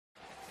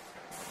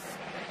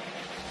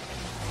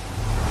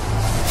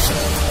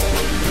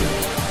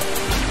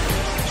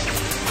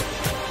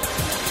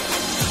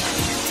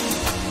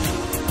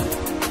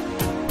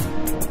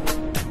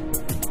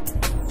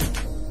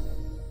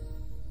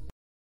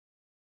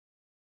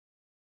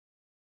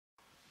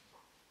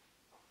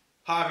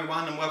Hi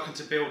everyone and welcome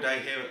to Build Day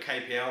here at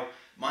KPL.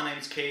 My name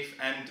is Keith,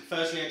 and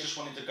firstly I just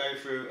wanted to go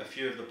through a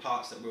few of the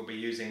parts that we'll be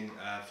using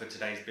for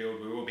today's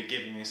build. We will be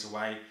giving this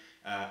away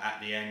at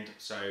the end,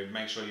 so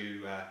make sure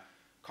you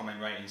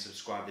comment, rate and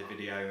subscribe the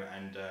video,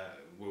 and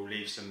we'll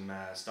leave some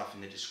stuff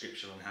in the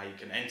description on how you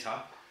can enter.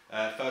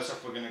 First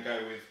off, we're going to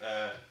go with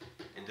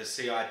the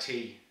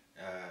CIT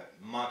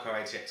Micro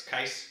ATX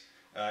case.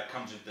 It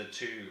comes with the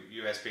two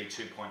USB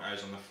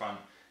 2.0s on the front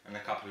and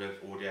a couple of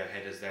audio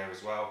headers there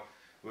as well.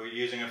 We're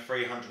using a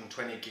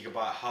 320GB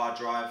hard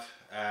drive,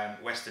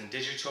 Western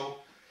Digital.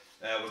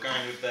 We're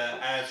going with the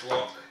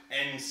ASRock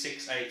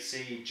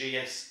N68C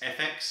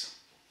GSFX,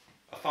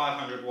 a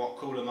 500 watt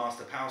cooler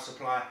master power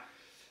supply,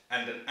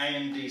 and an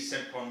AMD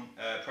Sempron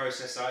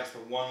processor. It's the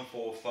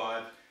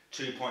 145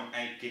 2.8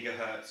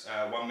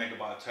 GHz 1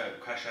 MB total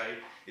cache.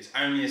 It's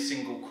only a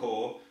single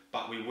core,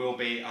 but we will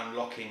be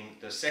unlocking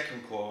the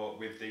second core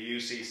with the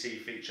UCC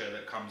feature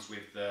that comes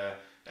with the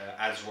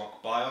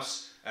ASRock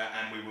BIOS,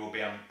 and we will be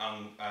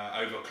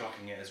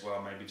overclocking it as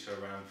well, maybe to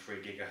around 3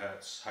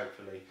 GHz,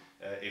 hopefully,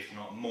 if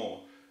not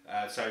more.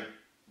 So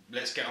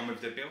let's get on with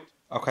the build.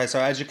 Okay,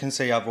 so as you can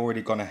see, I've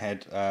already gone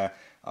ahead.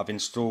 I've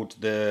installed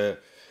the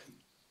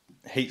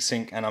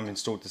heatsink and I've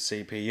installed the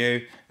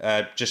CPU.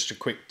 Just a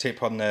quick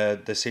tip on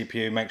the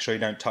CPU: make sure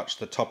you don't touch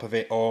the top of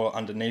it or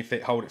underneath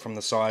it. Hold it from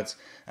the sides,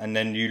 and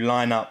then you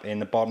line up in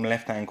the bottom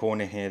left hand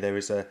corner here. There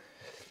is a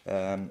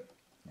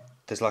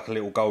there's like a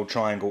little gold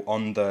triangle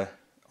on the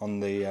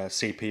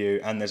CPU,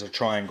 and there's a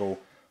triangle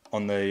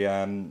on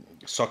the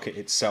socket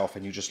itself,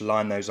 and you just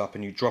line those up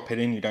and you drop it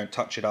in. You don't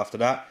touch it after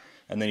that,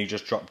 and then you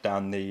just drop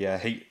down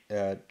the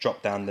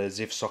drop down the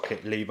ZIF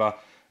socket lever,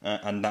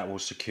 and that will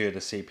secure the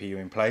CPU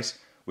in place.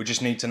 We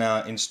just need to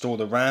now install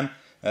the RAM.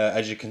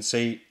 As you can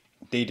see,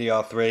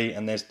 DDR3,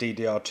 and there's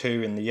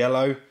DDR2 in the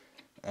yellow,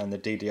 and the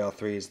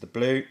DDR3 is the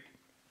blue.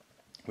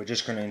 We're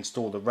just going to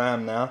install the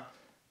RAM now,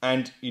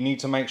 and you need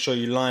to make sure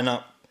you line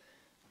up.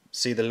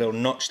 See the little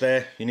notch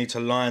there? You need to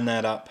line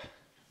that up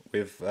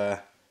with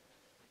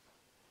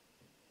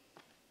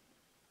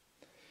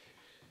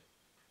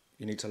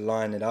you need to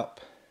line it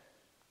up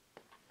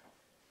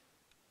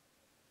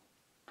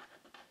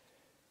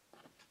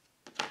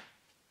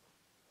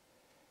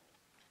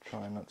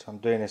try not to, I'm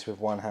doing this with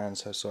one hand,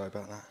 so sorry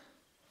about that.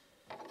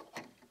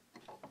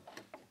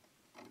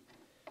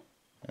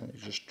 And you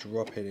just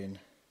drop it in.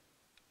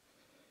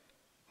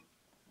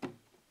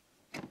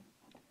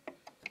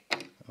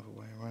 Other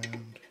way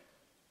around.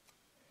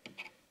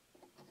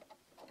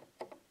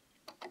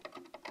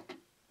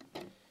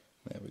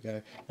 There we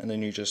go, and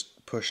then you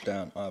just push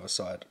down either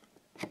side,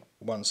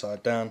 one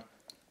side down,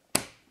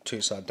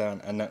 two side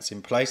down, and that's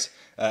in place.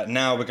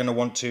 Now we're going to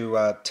want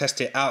to test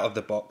it out of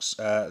the box.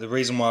 The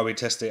reason why I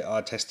test it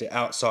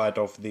outside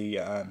of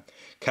the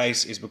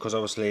case is because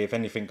obviously if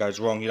anything goes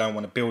wrong, you don't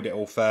want to build it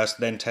all first,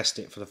 then test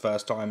it for the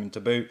first time into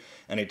boot,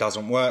 and it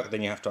doesn't work,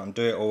 then you have to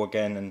undo it all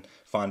again and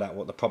find out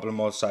what the problem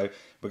was. So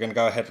we're going to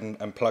go ahead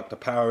and plug the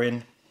power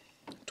in,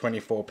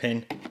 24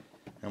 pin,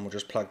 and we'll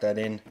just plug that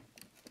in.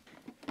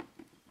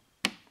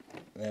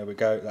 There we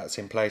go, that's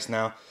in place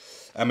now.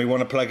 And we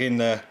want to plug in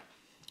the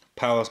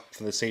power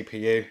for the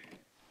CPU,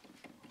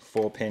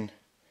 4 pin,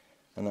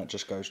 and that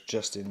just goes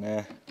just in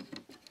there.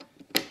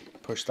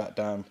 Push that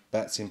down,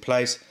 that's in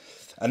place.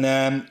 And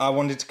then I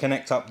wanted to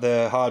connect up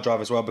the hard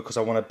drive as well because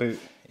I want to boot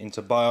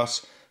into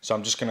BIOS. So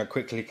I'm just going to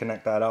quickly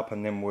connect that up,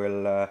 and then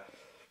we'll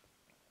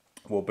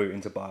boot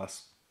into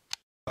BIOS.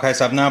 Okay,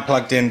 so I've now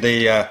plugged in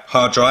the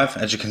hard drive.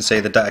 As you can see,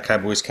 the data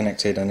cable is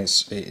connected, and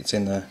it's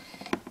in the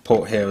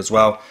port here as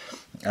well.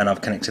 And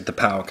I've connected the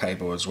power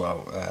cable as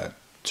well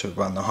to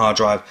run the hard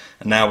drive.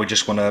 And now we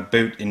just want to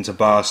boot into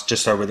BIOS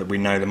just so that we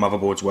know the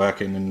motherboard's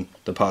working and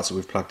the parts that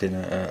we've plugged in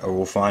are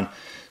all fine.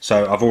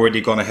 So I've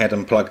already gone ahead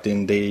and plugged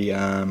in the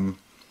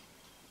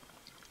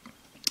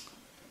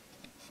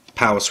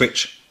power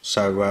switch.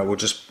 So we'll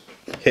just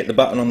hit the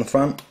button on the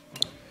front,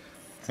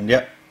 and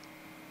yep,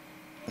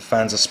 the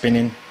fans are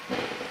spinning,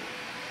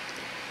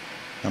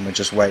 and we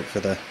just wait for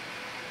the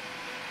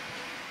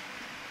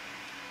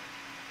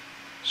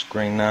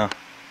screen now,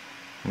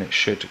 and it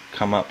should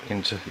come up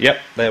into, yep,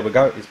 there we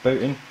go, it's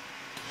booting.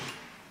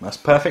 That's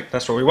perfect,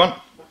 that's what we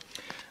want.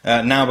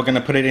 Now we're going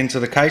to put it into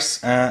the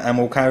case and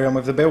we'll carry on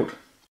with the build.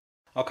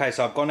 Okay,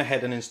 so I've gone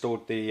ahead and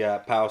installed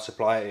the power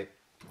supply. It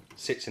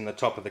sits in the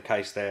top of the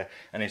case there,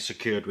 and it's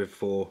secured with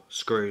 4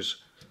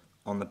 screws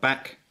on the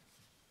back.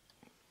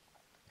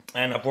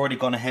 And I've already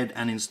gone ahead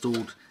and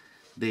installed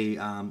the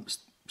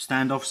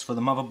standoffs for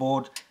the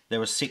motherboard.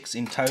 There are 6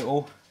 in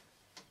total.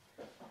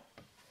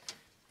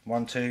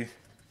 1, 2,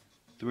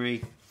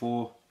 3,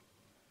 4,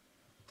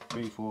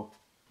 3, 4,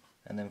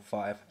 and then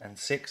 5 and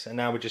 6. And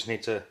now we just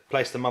need to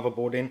place the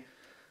motherboard in.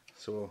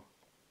 So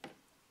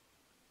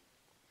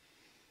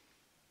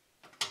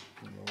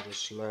we'll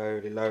just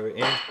slowly lower it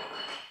in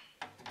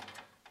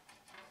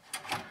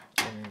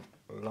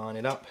and line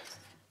it up.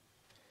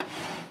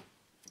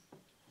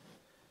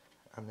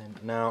 And then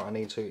now I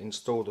need to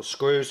install the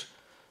screws.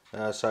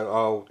 So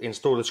I'll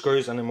install the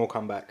screws and then we'll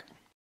come back.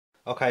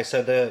 Okay,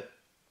 so the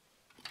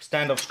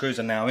standoff screws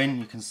are now in.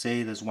 You can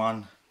see there's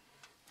 1,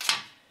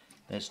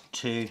 there's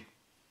 2,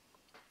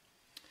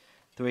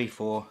 3,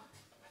 4,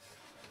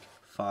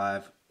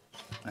 5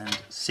 and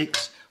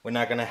 6. We're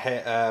now going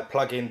to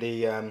plug in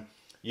the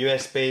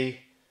USB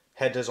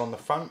headers on the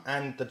front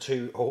and the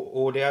 2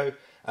 audio,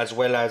 as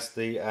well as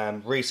the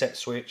reset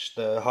switch,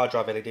 the hard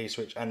drive LED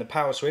switch and the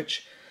power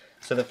switch.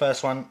 So the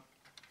first one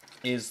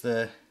is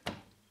the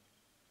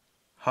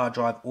hard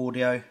drive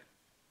audio,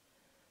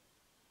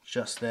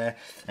 just there,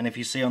 and if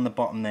you see on the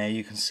bottom there,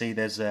 you can see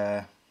there's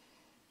like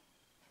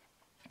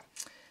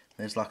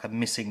a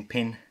missing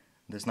pin.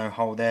 There's no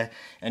hole there,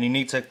 and you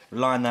need to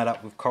line that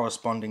up with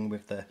corresponding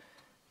with the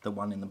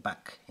one in the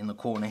back in the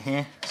corner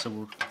here.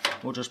 So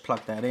we'll just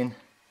plug that in.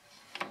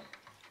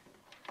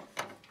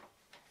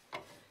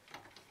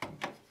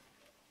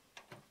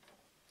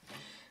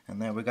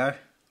 And there we go,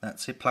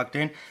 that's it plugged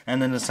in.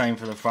 And then the same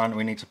for the front,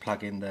 we need to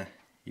plug in the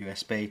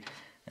USB,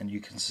 and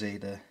you can see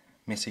the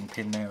missing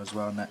pin there as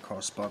well, and that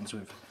corresponds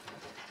with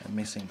a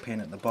missing pin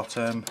at the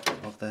bottom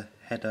of the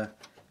header,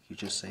 you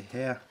just see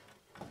here.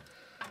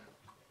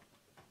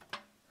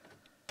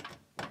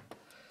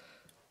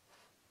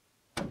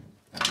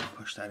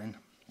 Push that in,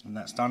 and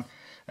that's done.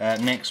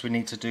 Next we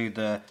need to do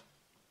the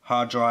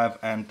hard drive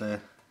and the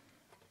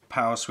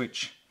power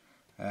switch,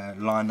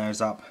 line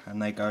those up,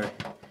 and they go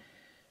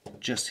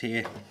just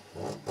here,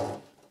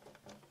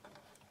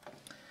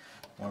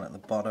 one at the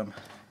bottom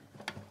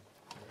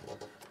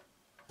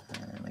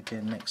and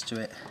again next to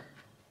it.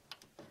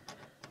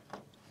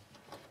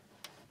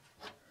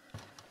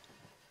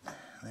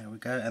 There we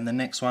go. And the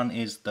next one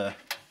is the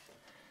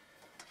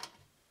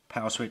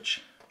power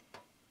switch,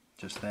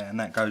 just there, and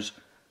that goes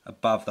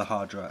above the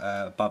hard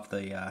drive, above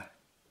the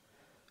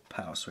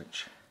power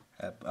switch,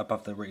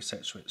 above the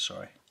reset switch,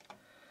 sorry,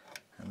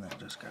 and that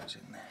just goes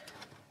in there.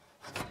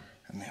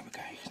 And there we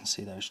go, you can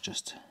see those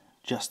just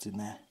in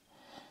there,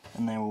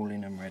 and they're all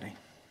in and ready.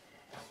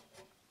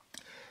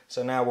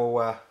 So now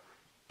we'll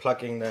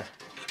plug in the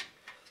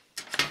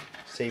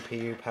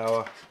CPU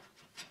power,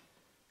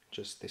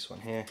 just this one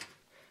here,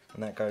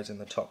 and that goes in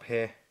the top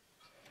here.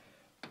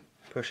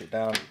 Push it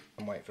down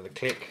and wait for the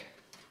click.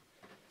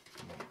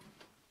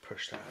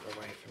 Push that out of the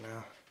way for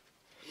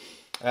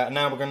now.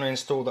 Now we're going to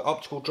install the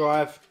optical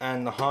drive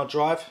and the hard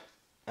drive,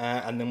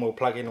 and then we'll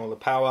plug in all the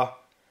power,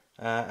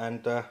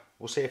 and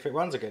we'll see if it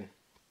runs again.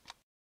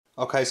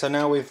 Okay, so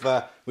now we've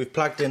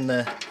plugged in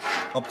the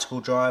optical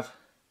drive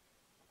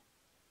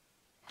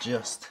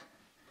just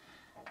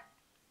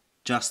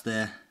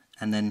there,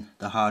 and then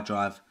the hard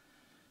drive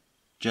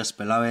just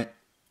below it,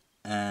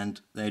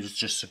 and they're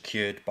just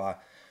secured by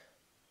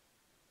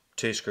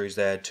 2 screws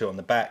there, 2 on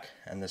the back,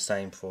 and the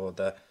same for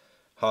the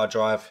hard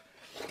drive.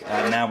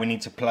 Now we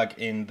need to plug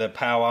in the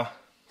power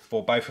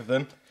for both of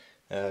them,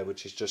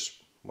 which is just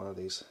one of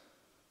these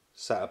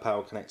SATA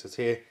power connectors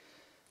here.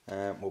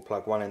 We'll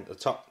plug one in at the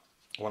top,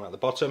 one at the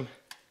bottom.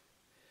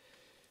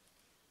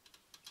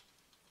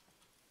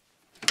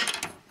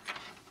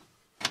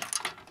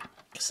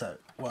 So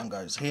one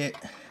goes here,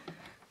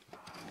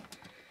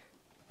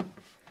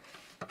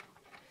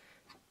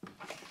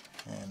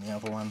 and the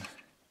other one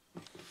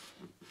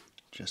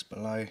just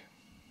below.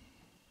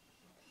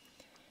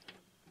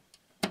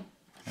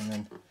 And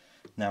then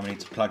now we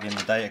need to plug in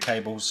the data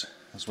cables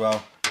as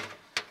well.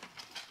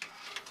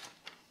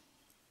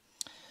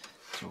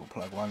 So we'll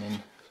plug one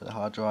in for the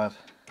hard drive.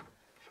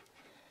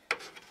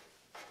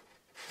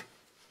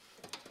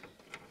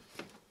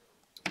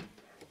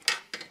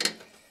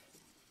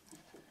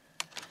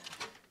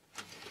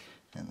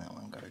 And that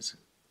one goes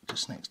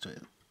just next to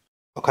it.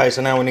 Okay,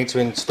 so now we need to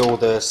install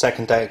the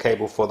second data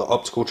cable for the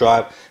optical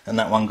drive, and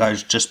that one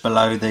goes just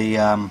below the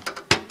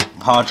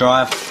hard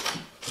drive.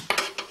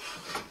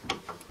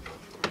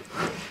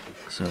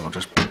 So I'll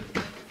just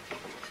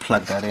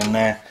plug that in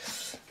there,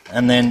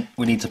 and then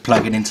we need to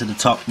plug it into the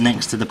top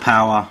next to the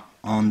power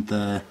on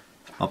the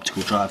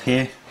optical drive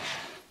here.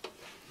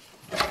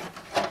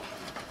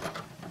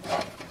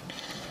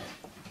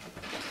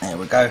 There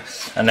we go.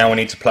 And now we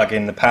need to plug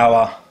in the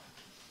power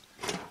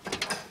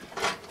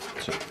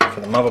for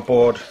the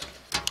motherboard,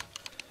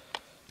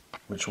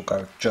 which will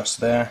go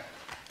just there.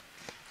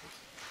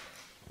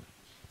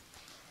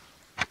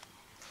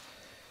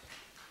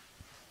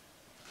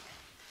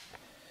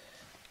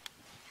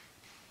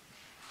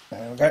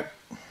 There we go,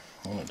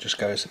 and it just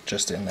goes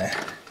just in there.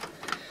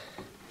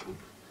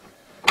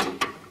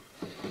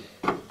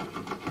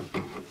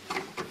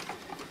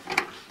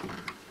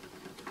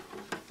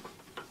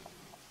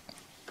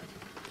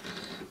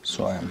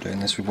 Sorry, I'm doing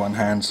this with one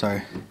hand,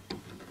 so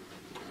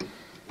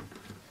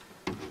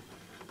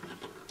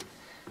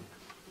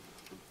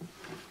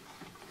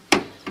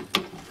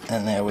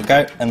and there we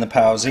go, and the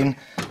power's in.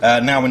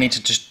 Now we need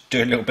to just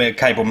do a little bit of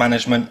cable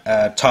management,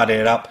 tidy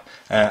it up,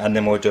 and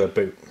then we'll do a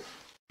boot.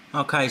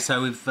 Okay,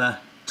 so we've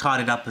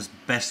tied it up as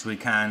best we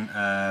can.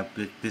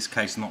 This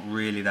case not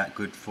really that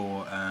good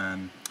for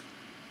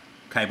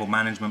cable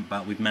management,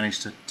 but we've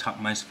managed to tuck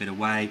most of it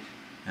away.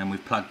 and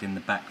we've plugged in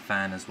the back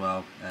fan as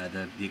well,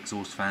 the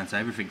exhaust fan, so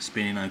everything's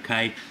spinning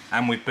okay.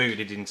 And we've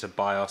booted into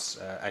BIOS,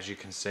 as you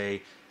can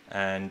see,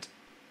 and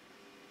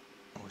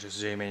we'll just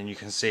zoom in and you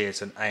can see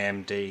it's an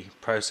AMD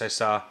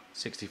processor,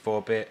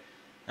 64-bit,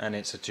 and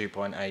it's a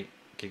 2.8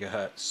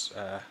 gigahertz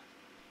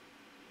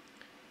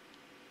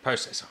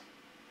processor.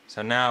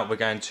 So now we're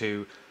going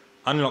to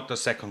unlock the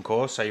second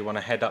core, so you want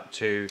to head up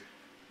to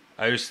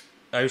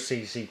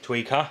OCC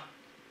Tweaker,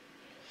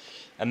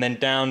 and then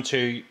down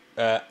to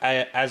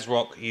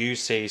ASRock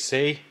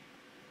UCC,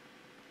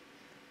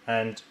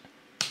 and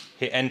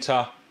hit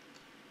enter,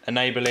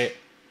 enable it,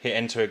 hit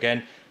enter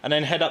again, and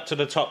then head up to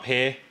the top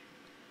here,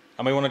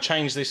 and we want to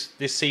change this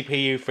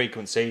CPU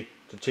frequency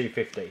to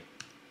 250.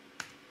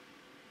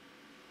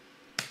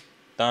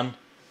 Done.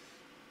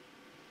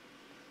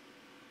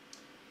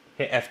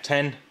 Hit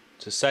F10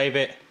 to save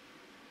it.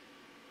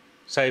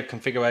 Save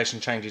configuration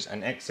changes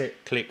and exit.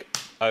 Click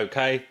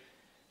OK.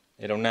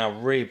 It'll now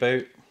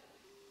reboot.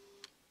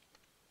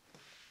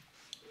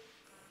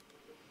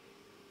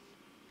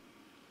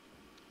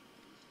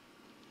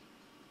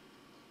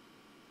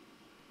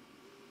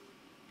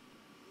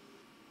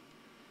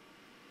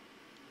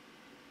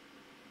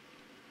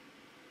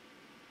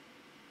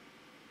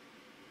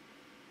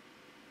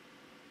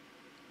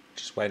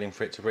 Just waiting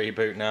for it to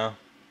reboot now.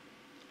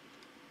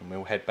 And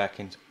we'll head back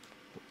into,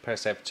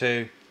 press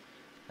F2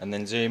 and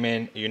then zoom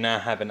in. You now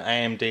have an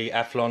AMD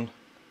Athlon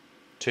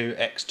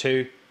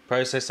 2X2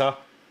 processor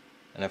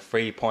and a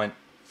 3.5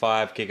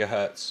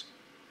 gigahertz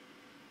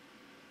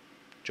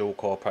dual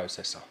core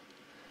processor.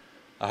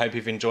 I hope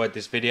you've enjoyed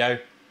this video.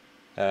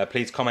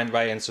 Please comment,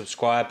 rate and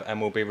subscribe,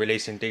 and we'll be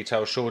releasing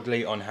details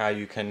shortly on how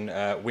you can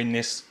win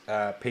this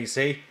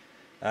PC.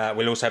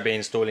 We'll also be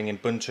installing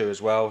Ubuntu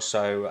as well,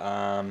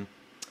 so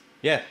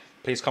yeah,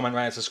 please comment,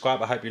 rate and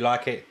subscribe. I hope you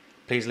like it.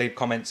 Please leave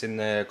comments in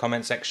the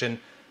comment section,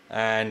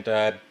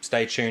 and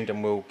stay tuned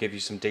and we'll give you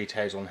some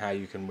details on how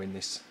you can win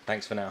this.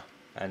 Thanks for now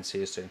and see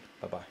you soon.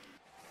 Bye bye.